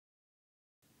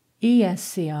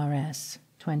ESCRS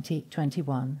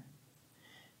 2021.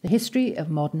 The History of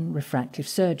Modern Refractive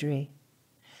Surgery.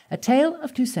 A Tale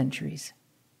of Two Centuries.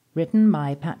 Written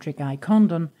by Patrick I.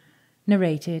 Condon.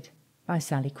 Narrated by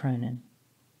Sally Cronin.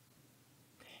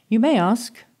 You may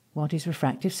ask, what is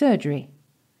refractive surgery?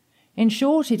 In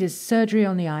short, it is surgery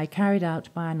on the eye carried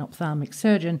out by an ophthalmic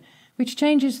surgeon which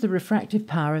changes the refractive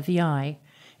power of the eye,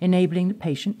 enabling the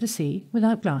patient to see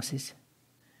without glasses.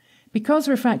 Because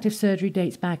refractive surgery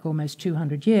dates back almost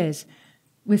 200 years,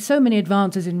 with so many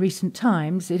advances in recent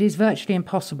times, it is virtually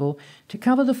impossible to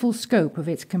cover the full scope of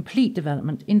its complete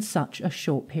development in such a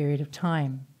short period of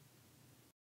time.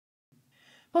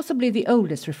 Possibly the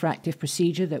oldest refractive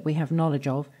procedure that we have knowledge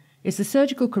of is the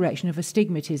surgical correction of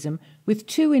astigmatism, with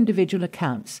two individual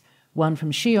accounts, one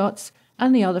from Schiotz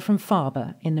and the other from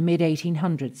Faber in the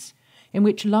mid-1800s, in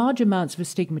which large amounts of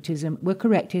astigmatism were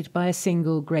corrected by a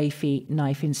single Graffi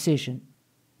knife incision.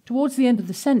 Towards the end of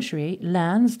the century,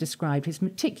 Lanz described his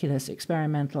meticulous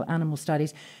experimental animal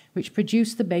studies which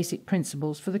produced the basic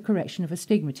principles for the correction of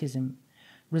astigmatism,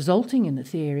 resulting in the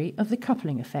theory of the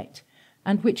coupling effect,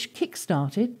 and which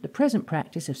kick-started the present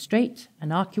practice of straight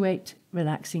and arcuate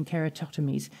relaxing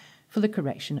keratotomies for the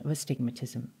correction of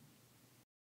astigmatism.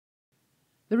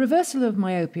 The reversal of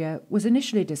myopia was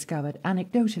initially discovered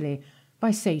anecdotally by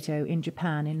Sato in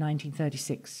Japan in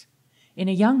 1936, in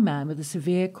a young man with a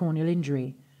severe corneal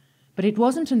injury, but it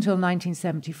wasn't until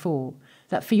 1974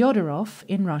 that Fyodorov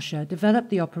in Russia developed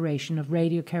the operation of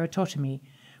radiokeratotomy,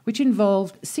 which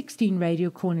involved 16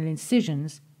 radiocorneal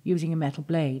incisions using a metal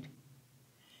blade.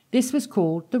 This was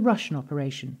called the Russian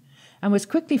operation, and was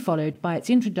quickly followed by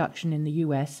its introduction in the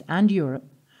US and Europe,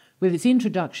 with its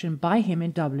introduction by him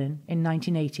in Dublin in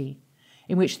 1980,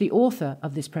 in which the author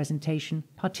of this presentation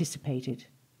participated.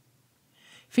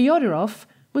 Fyodorov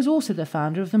was also the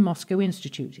founder of the Moscow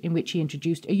Institute, in which he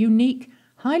introduced a unique,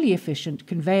 highly efficient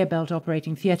conveyor belt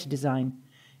operating theatre design,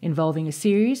 involving a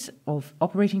series of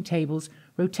operating tables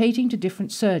rotating to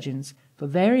different surgeons for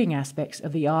varying aspects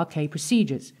of the RK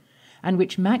procedures, and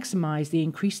which maximized the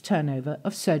increased turnover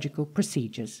of surgical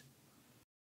procedures.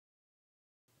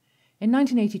 In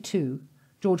 1982,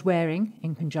 George Waring,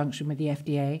 in conjunction with the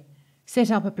FDA,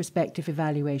 set up a prospective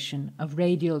evaluation of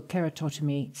radial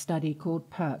keratotomy study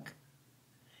called PERC.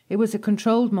 It was a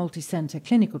controlled multi-center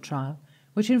clinical trial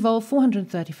which involved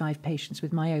 435 patients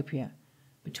with myopia,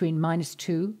 between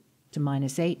 -2 to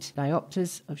 -8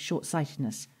 diopters of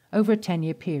short-sightedness over a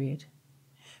 10-year period,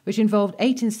 which involved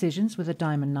 8 incisions with a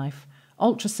diamond knife,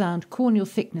 ultrasound corneal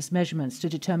thickness measurements to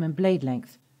determine blade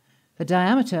length, the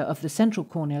diameter of the central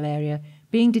corneal area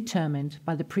being determined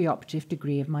by the preoperative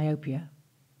degree of myopia.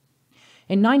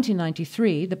 In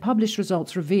 1993, the published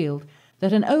results revealed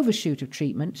that an overshoot of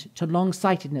treatment to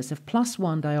long-sightedness of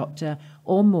 +1 diopter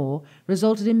or more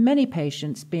resulted in many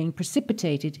patients being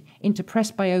precipitated into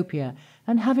presbyopia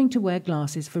and having to wear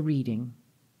glasses for reading.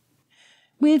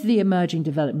 With the emerging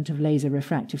development of laser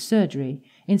refractive surgery,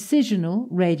 incisional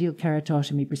radial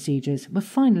keratotomy procedures were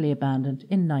finally abandoned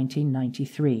in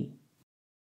 1993.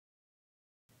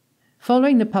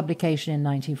 Following the publication in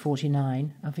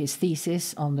 1949 of his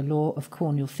thesis on the law of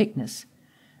corneal thickness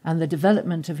and the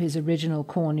development of his original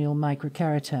corneal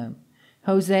microkeratome,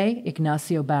 José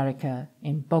Ignacio Barraca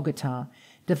in Bogotá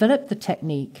developed the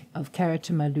technique of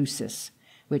keratomylusis,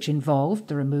 which involved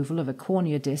the removal of a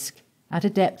cornea disc at a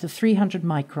depth of 300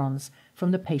 microns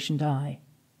from the patient eye,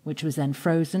 which was then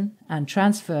frozen and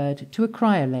transferred to a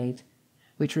cryolathe,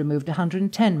 which removed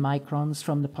 110 microns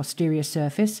from the posterior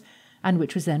surface and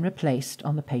which was then replaced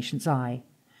on the patient's eye,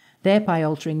 thereby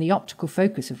altering the optical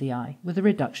focus of the eye with a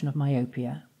reduction of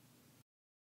myopia.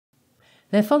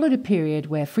 There followed a period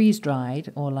where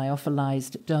freeze-dried or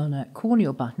lyophilized donor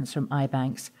corneal buttons from eye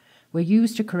banks were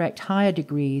used to correct higher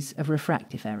degrees of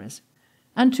refractive errors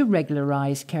and to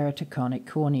regularize keratoconic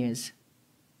corneas.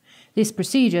 This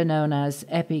procedure, known as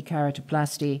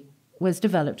epikeratoplasty, was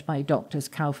developed by Drs.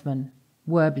 Kaufman,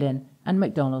 Werblin, and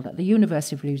McDonald at the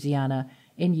University of Louisiana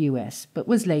in US, but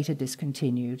was later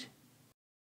discontinued.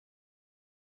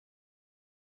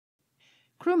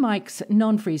 Krumeich's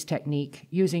non-freeze technique,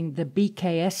 using the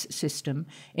BKS system,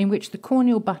 in which the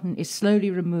corneal button is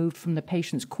slowly removed from the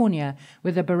patient's cornea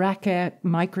with a Barraca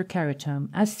microkeratome,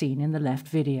 as seen in the left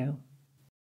video.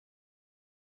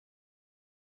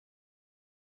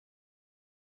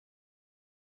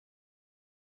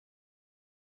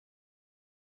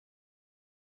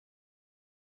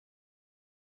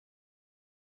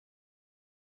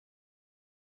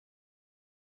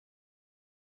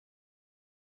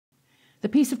 The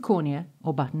piece of cornea,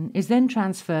 or button, is then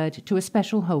transferred to a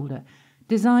special holder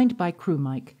designed by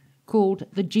Krumeich called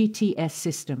the GTS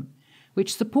system,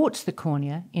 which supports the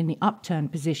cornea in the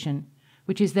upturned position,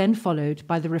 which is then followed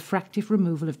by the refractive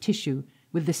removal of tissue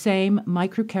with the same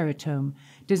microkeratome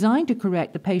designed to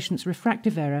correct the patient's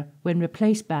refractive error when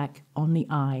replaced back on the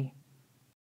eye.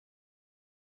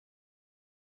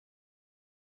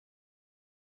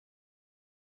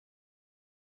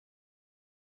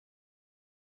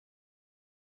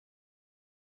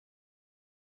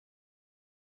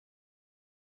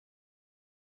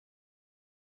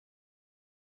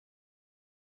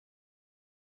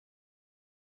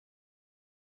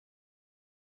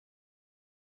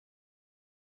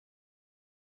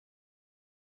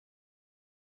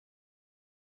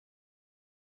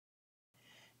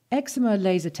 Excimer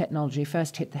laser technology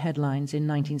first hit the headlines in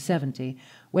 1970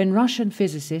 when Russian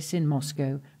physicists in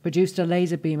Moscow produced a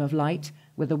laser beam of light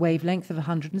with a wavelength of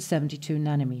 172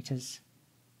 nanometers.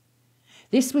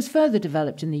 This was further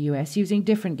developed in the US using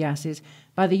different gases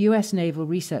by the US Naval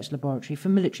Research Laboratory for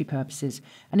military purposes,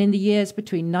 and in the years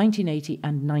between 1980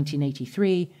 and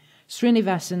 1983,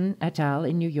 Srinivasan et al.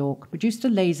 In New York produced a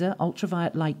laser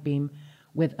ultraviolet light beam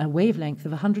with a wavelength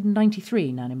of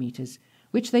 193 nanometers,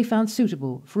 which they found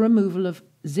suitable for removal of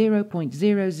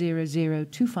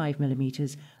 0.00025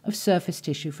 millimeters of surface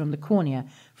tissue from the cornea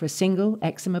for a single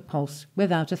excimer pulse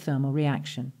without a thermal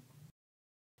reaction.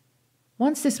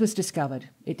 Once this was discovered,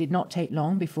 it did not take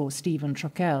long before Stephen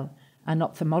Trockel, an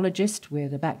ophthalmologist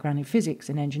with a background in physics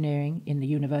and engineering in the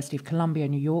University of Columbia,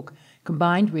 New York,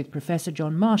 combined with Professor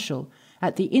John Marshall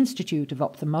at the Institute of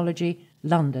Ophthalmology,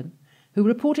 London, who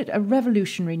reported a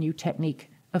revolutionary new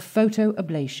technique of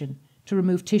photoablation to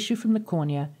remove tissue from the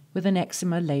cornea with an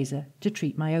excimer laser to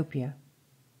treat myopia.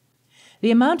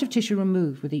 The amount of tissue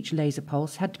removed with each laser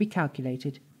pulse had to be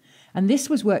calculated, and this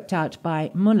was worked out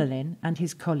by Mullelin and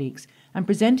his colleagues and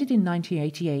presented in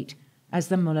 1988 as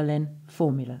the Mullelin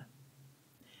formula.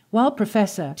 While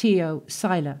Professor Theo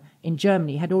Seiler in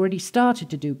Germany had already started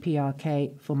to do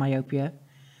PRK for myopia,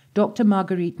 Dr.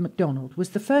 Marguerite MacDonald was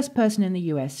the first person in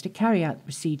the US to carry out the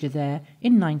procedure there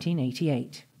in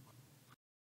 1988.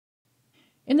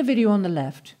 In the video on the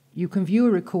left, you can view a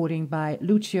recording by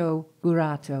Lucio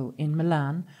Burato in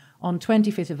Milan on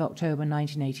 25th of October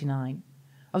 1989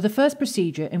 of the first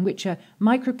procedure in which a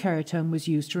microkeratome was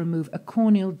used to remove a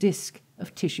corneal disc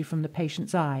of tissue from the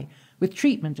patient's eye with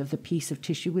treatment of the piece of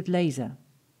tissue with laser.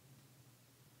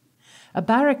 A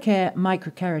Barricare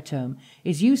microkeratome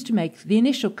is used to make the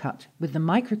initial cut with the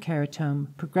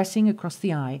microkeratome progressing across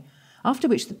the eye, after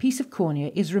which the piece of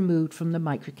cornea is removed from the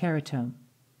microkeratome.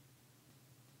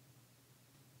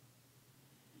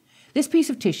 This piece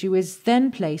of tissue is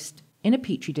then placed in a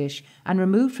petri dish and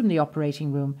removed from the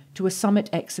operating room to a Summit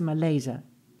excimer laser.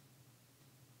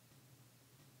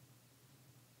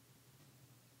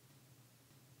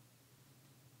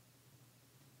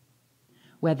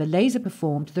 Where the laser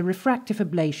performed the refractive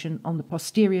ablation on the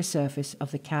posterior surface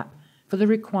of the cap for the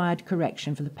required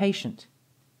correction for the patient.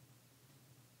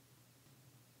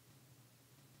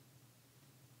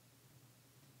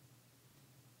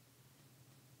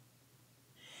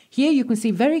 Here you can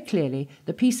see very clearly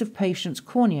the piece of patient's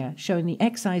cornea showing the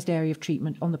excised area of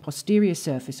treatment on the posterior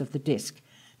surface of the disc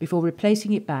before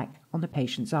replacing it back on the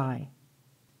patient's eye.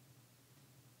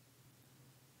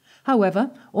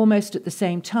 However, almost at the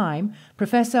same time,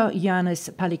 Professor Yannis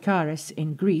Palikaris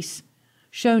in Greece,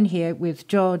 shown here with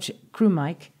George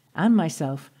Krumaik and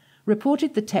myself,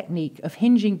 reported the technique of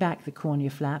hinging back the cornea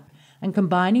flap and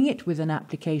combining it with an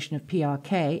application of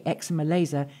PRK excimer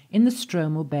laser in the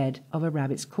stromal bed of a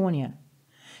rabbit's cornea.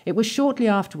 It was shortly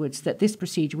afterwards that this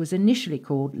procedure was initially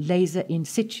called laser in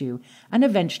situ and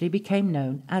eventually became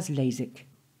known as LASIK.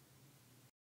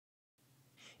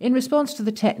 In response to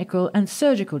the technical and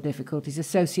surgical difficulties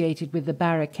associated with the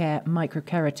Barricare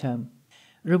microkeratome,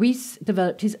 Ruiz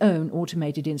developed his own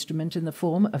automated instrument in the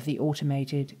form of the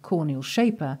Automated Corneal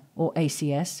Shaper, or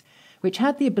ACS, which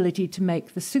had the ability to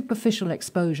make the superficial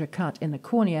exposure cut in the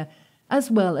cornea as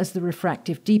well as the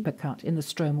refractive deeper cut in the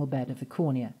stromal bed of the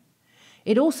cornea.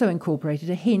 It also incorporated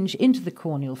a hinge into the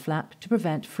corneal flap to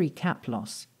prevent free cap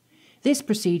loss. This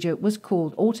procedure was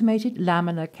called Automated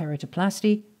Lamellar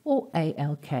Keratoplasty, or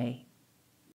ALK.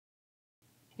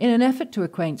 In an effort to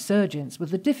acquaint surgeons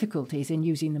with the difficulties in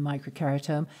using the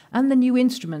microkeratome and the new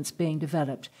instruments being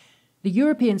developed, the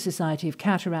European Society of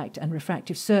Cataract and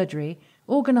Refractive Surgery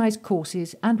organised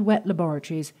courses and wet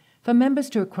laboratories for members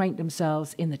to acquaint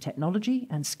themselves in the technology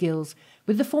and skills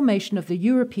with the formation of the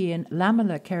European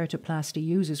Lamellar Keratoplasty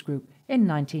Users Group in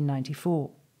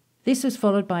 1994. This was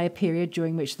followed by a period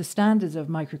during which the standards of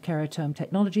microkeratome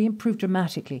technology improved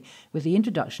dramatically with the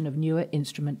introduction of newer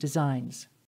instrument designs.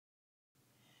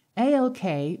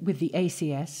 ALK with the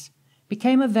ACS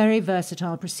became a very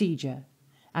versatile procedure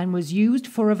and was used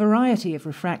for a variety of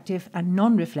refractive and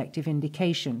non-reflective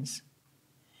indications.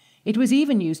 It was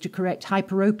even used to correct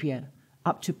hyperopia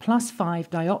up to +5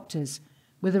 diopters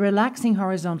with a relaxing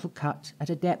horizontal cut at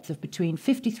a depth of between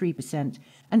 53%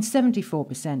 and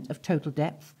 74% of total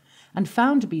depth, and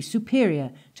found to be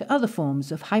superior to other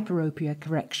forms of hyperopia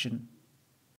correction.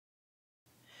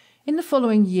 In the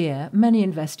following year, many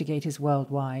investigators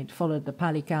worldwide followed the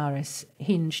Palikaris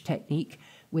hinge technique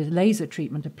with laser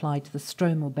treatment applied to the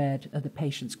stromal bed of the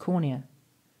patient's cornea.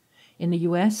 In the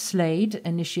US, Slade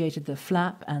initiated the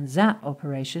flap and zap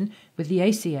operation with the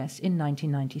ACS in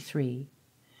 1993.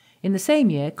 In the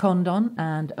same year, Condon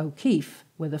and O'Keefe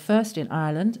were the first in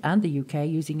Ireland and the UK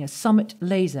using a Summit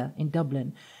laser in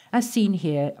Dublin, as seen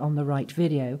here on the right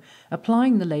video,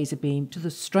 applying the laser beam to the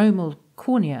stromal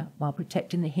cornea while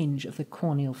protecting the hinge of the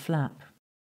corneal flap.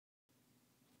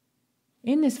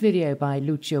 In this video by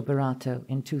Lucio Barato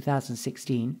in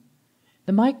 2016,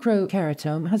 the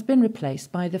microkeratome has been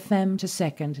replaced by the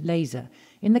fem-to-second laser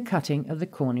in the cutting of the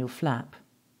corneal flap.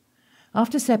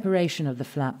 After separation of the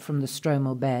flap from the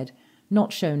stromal bed,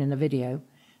 not shown in the video,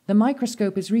 the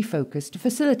microscope is refocused to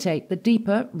facilitate the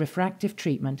deeper refractive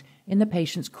treatment in the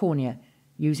patient's cornea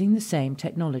using the same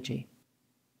technology.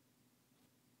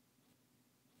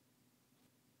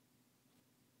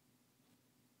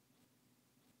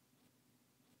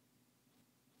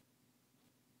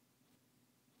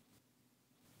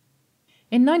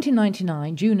 In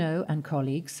 1999, Juno and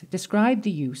colleagues described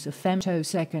the use of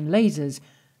femtosecond lasers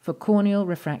for corneal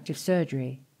refractive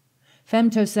surgery.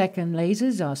 Femtosecond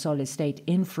lasers are solid-state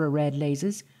infrared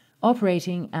lasers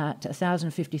operating at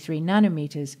 1053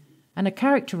 nanometers and are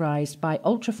characterized by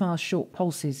ultra-fast short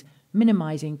pulses,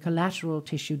 minimizing collateral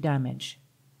tissue damage.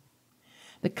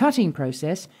 The cutting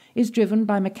process is driven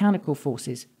by mechanical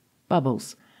forces,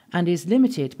 bubbles, and is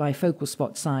limited by focal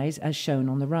spot size as shown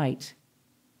on the right.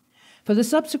 For the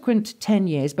subsequent 10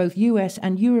 years, both US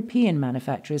and European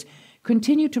manufacturers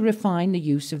continue to refine the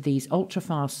use of these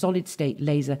ultra-fast solid-state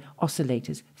laser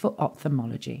oscillators for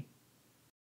ophthalmology.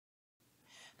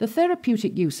 The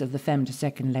therapeutic use of the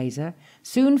femtosecond laser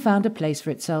soon found a place for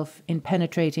itself in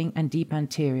penetrating and deep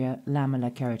anterior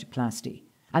lamellar keratoplasty,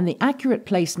 and the accurate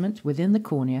placement within the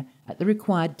cornea at the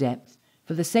required depth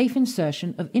for the safe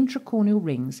insertion of intracorneal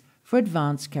rings for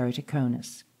advanced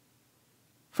keratoconus.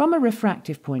 From a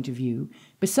refractive point of view,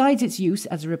 besides its use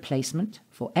as a replacement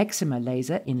for eczema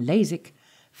laser in LASIK,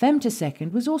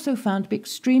 femtosecond was also found to be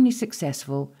extremely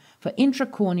successful for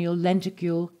intracorneal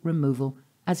lenticule removal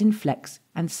as in flex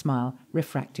and smile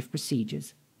refractive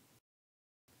procedures.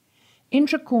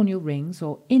 Intracorneal rings,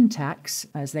 or INTACs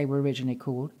as they were originally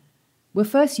called, were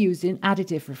first used in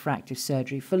additive refractive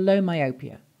surgery for low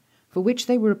myopia, for which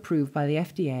they were approved by the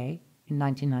FDA in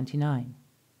 1999.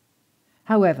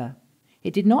 However,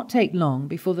 it did not take long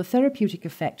before the therapeutic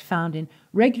effect found in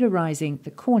regularizing the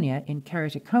cornea in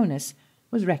keratoconus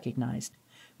was recognized,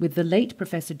 with the late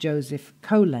Professor Joseph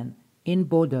Colin in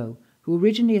Bordeaux, who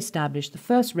originally established the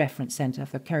first reference center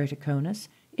for keratoconus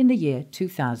in the year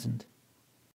 2000.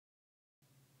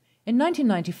 In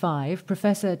 1995,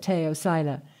 Professor Theo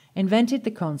Seiler invented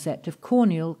the concept of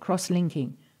corneal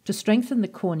cross-linking to strengthen the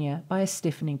cornea by a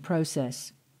stiffening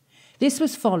process. This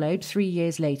was followed 3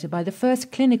 years later by the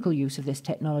first clinical use of this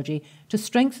technology to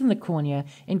strengthen the cornea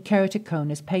in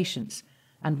keratoconus patients,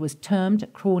 and was termed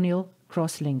corneal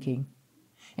cross-linking.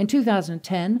 In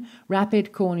 2010,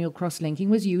 rapid corneal cross-linking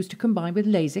was used to combine with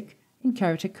LASIK in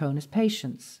keratoconus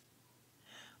patients.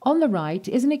 On the right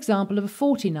is an example of a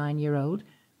 49-year-old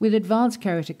with advanced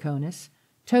keratoconus,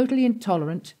 totally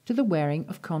intolerant to the wearing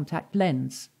of contact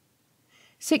lens.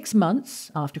 6 months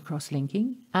after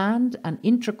cross-linking and an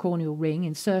intracorneal ring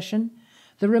insertion,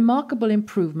 the remarkable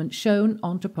improvement shown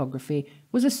on topography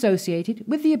was associated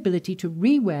with the ability to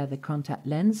re-wear the contact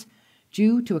lens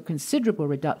due to a considerable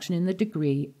reduction in the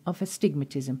degree of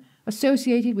astigmatism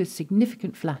associated with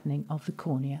significant flattening of the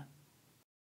cornea.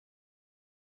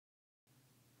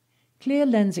 Clear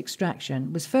lens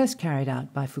extraction was first carried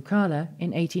out by Fukala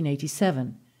in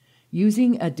 1887,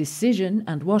 using a decision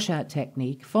and washout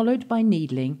technique followed by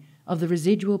needling of the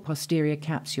residual posterior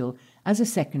capsule as a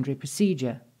secondary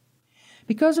procedure.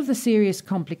 Because of the serious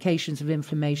complications of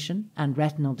inflammation and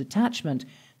retinal detachment,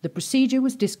 the procedure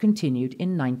was discontinued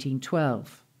in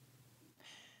 1912.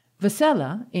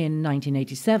 Vasella, in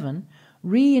 1987,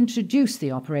 reintroduced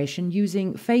the operation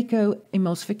using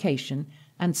phacoemulsification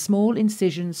and small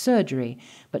incision surgery,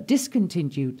 but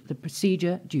discontinued the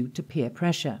procedure due to peer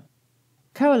pressure.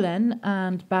 Coelen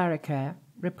and Barraquer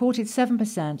reported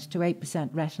 7% to 8%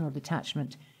 retinal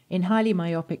detachment in highly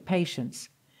myopic patients,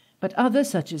 but others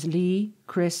such as Lee,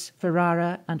 Chris,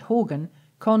 Ferrara and Horgan,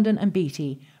 Condon and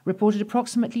Beattie reported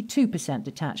approximately 2%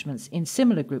 detachments in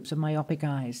similar groups of myopic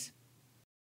eyes.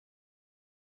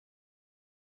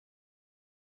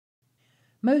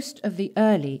 Most of the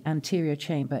early anterior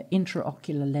chamber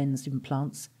intraocular lens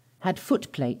implants had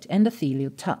footplate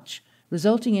endothelial touch,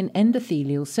 resulting in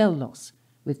endothelial cell loss,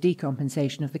 with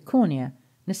decompensation of the cornea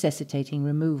necessitating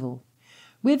removal.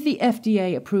 With the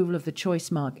FDA approval of the Choice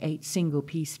Mark 8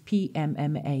 single-piece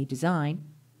PMMA design,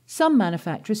 some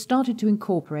manufacturers started to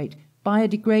incorporate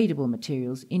biodegradable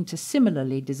materials into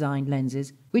similarly designed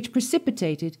lenses which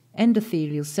precipitated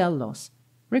endothelial cell loss,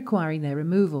 requiring their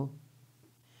removal.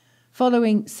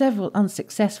 Following several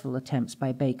unsuccessful attempts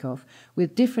by Baikoff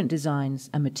with different designs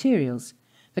and materials,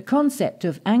 the concept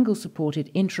of angle-supported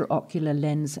intraocular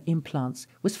lens implants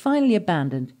was finally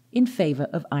abandoned in favour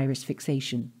of iris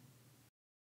fixation.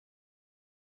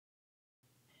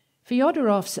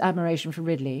 Fyodorov's admiration for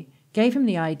Ridley gave him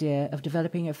the idea of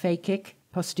developing a phakic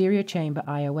posterior chamber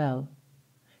IOL,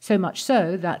 so much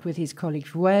so that with his colleague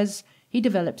Vuez he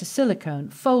developed a silicone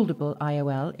foldable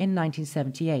IOL in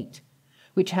 1978,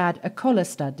 which had a collar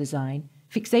stud design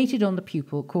fixated on the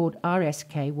pupil called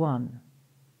RSK1.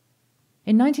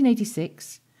 In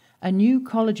 1986, a new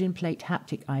collagen plate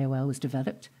haptic IOL was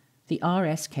developed, the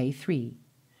RSK3,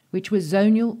 which was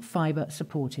zonal fibre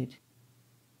supported.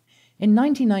 In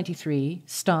 1993,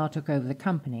 Starr took over the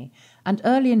company, and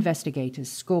early investigators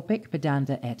Skorpik,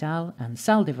 Pedanda et al. And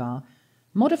Saldivar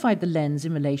modified the lens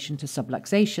in relation to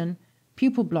subluxation,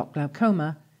 pupil block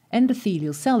glaucoma,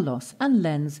 endothelial cell loss and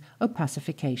lens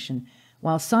opacification,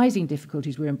 while sizing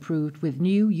difficulties were improved with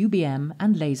new UBM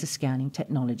and laser scanning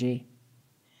technology.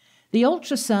 The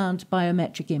ultrasound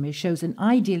biometric image shows an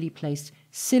ideally placed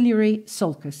ciliary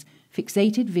sulcus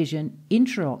fixated vision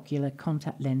intraocular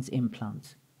contact lens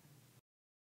implant.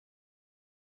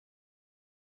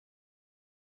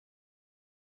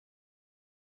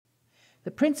 The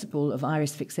principle of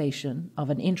iris fixation of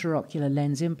an intraocular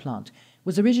lens implant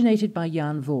was originated by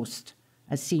Jan Vorst,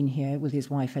 as seen here with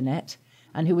his wife Annette,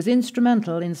 and who was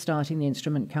instrumental in starting the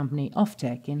instrument company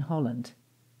Oftec in Holland.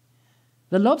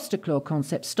 The lobster claw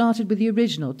concept started with the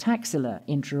original Taxila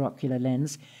intraocular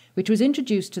lens, which was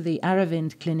introduced to the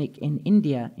Aravind Clinic in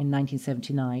India in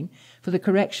 1979 for the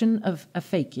correction of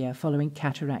aphakia following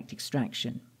cataract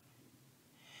extraction.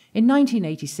 In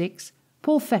 1986,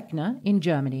 Paul Fechner in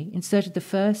Germany inserted the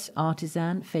first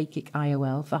artisan phakic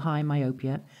IOL for high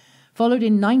myopia, followed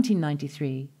in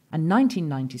 1993 and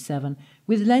 1997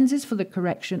 with lenses for the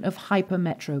correction of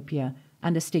hypermetropia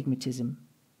and astigmatism.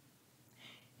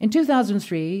 In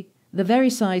 2003, the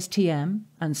VeriSize TM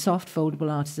and soft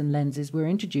foldable artisan lenses were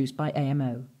introduced by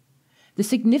AMO. The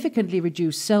significantly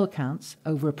reduced cell counts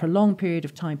over a prolonged period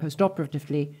of time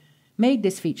postoperatively made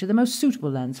this feature the most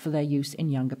suitable lens for their use in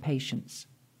younger patients.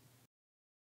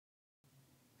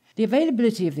 The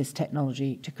availability of this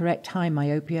technology to correct high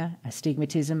myopia,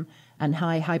 astigmatism, and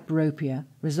high hyperopia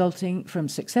resulting from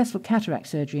successful cataract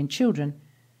surgery in children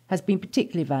has been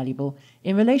particularly valuable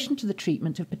in relation to the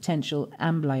treatment of potential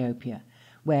amblyopia,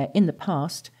 where in the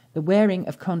past the wearing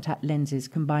of contact lenses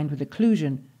combined with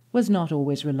occlusion was not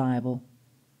always reliable.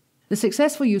 The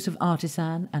successful use of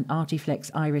Artisan and Artiflex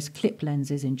iris clip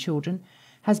lenses in children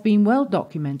has been well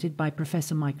documented by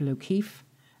Professor Michael O'Keefe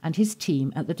and his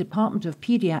team at the Department of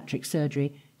Paediatric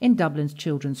Surgery in Dublin's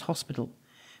Children's Hospital,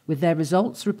 with their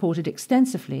results reported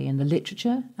extensively in the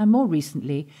literature and more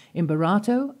recently in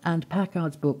Barato and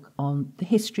Packard's book on the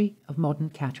history of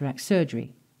modern cataract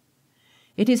surgery.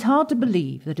 It is hard to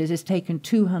believe that it has taken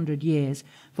 200 years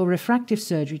for refractive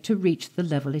surgery to reach the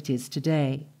level it is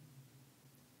today.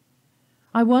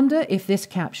 I wonder if this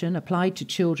caption, applied to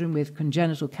children with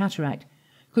congenital cataract,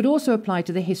 could also apply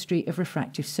to the history of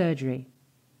refractive surgery.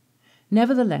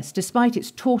 Nevertheless, despite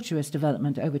its tortuous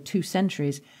development over 2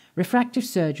 centuries, refractive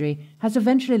surgery has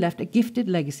eventually left a gifted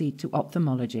legacy to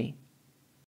ophthalmology.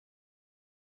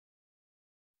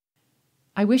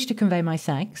 I wish to convey my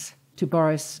thanks to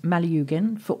Boris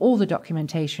Malyugin for all the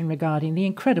documentation regarding the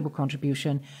incredible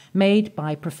contribution made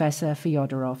by Professor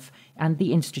Fyodorov and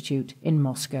the Institute in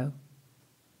Moscow.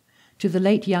 To the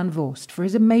late Jan Vorst for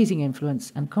his amazing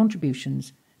influence and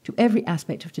contributions to every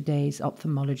aspect of today's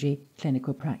ophthalmology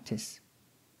clinical practice.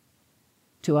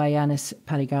 To Ioannis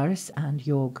Paligaris and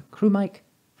Jorg Krumike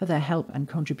for their help and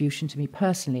contribution to me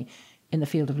personally in the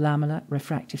field of lamellar,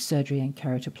 refractive surgery and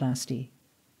keratoplasty.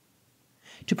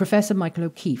 To Professor Michael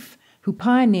O'Keefe, who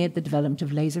pioneered the development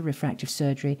of laser refractive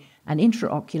surgery and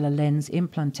intraocular lens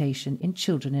implantation in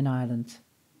children in Ireland.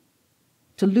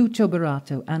 To Lucio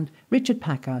Barato and Richard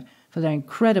Packard for their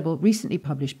incredible recently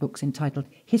published books entitled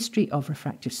History of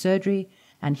Refractive Surgery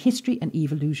and History and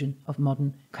Evolution of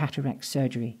Modern Cataract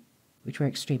Surgery, which were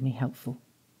extremely helpful.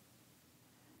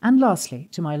 And lastly,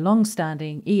 to my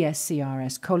long-standing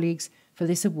ESCRS colleagues for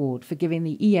this award for giving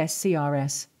the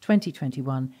ESCRS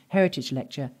 2021 Heritage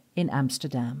Lecture in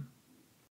Amsterdam.